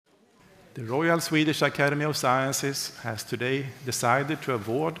The Royal Swedish Academy of Sciences has today decided to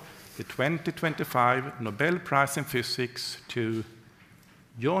award the 2025 Nobel Prize in Physics to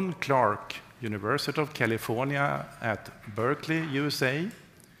John Clarke, University of California at Berkeley, USA,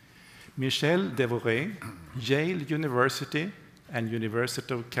 Michel Devoret, Yale University and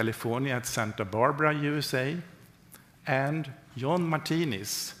University of California at Santa Barbara, USA, and John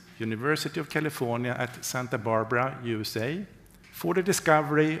Martinis, University of California at Santa Barbara, USA, for the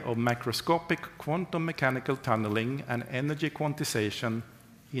discovery of microscopic quantum mechanical tunneling and energy quantization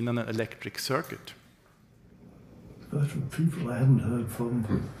in an electric circuit. Those were people I hadn't heard from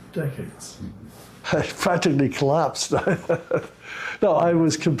for decades. I practically collapsed. No, I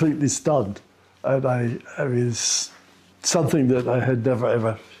was completely stunned. And I was something that I had never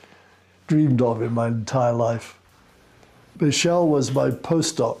ever dreamed of in my entire life. Michel was my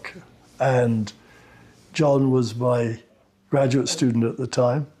postdoc, and John was my graduate student at the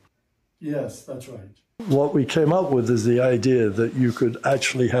time. Yes, that's right. What we came up with is the idea that you could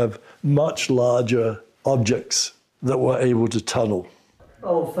actually have much larger objects that were able to tunnel.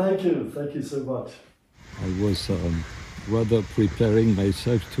 Oh, thank you so much. I was rather preparing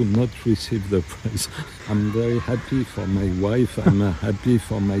myself to not receive the prize. I'm very happy for my wife, I'm happy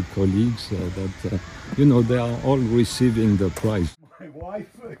for my colleagues that, they are all receiving the prize. My wife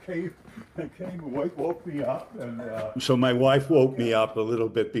came and woke me up. So my wife woke me up a little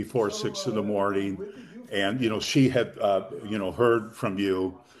bit before 6 in the morning, and, she had, heard from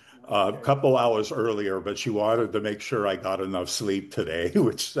you a couple hours earlier, but she wanted to make sure I got enough sleep today,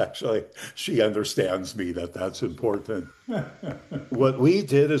 which actually, she understands me that's important. What we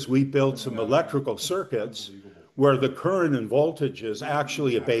did is we built some electrical circuits where the current and voltages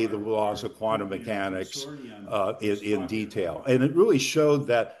actually obey the laws of quantum mechanics in detail. And it really showed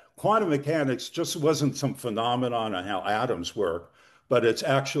that quantum mechanics just wasn't some phenomenon on how atoms work, but it's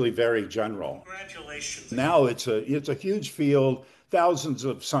actually very general. Congratulations. Now it's a huge field. Thousands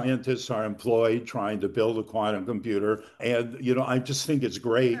of scientists are employed trying to build a quantum computer. And, I just think it's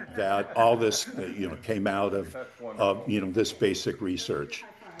great that all this, came out of, this basic research.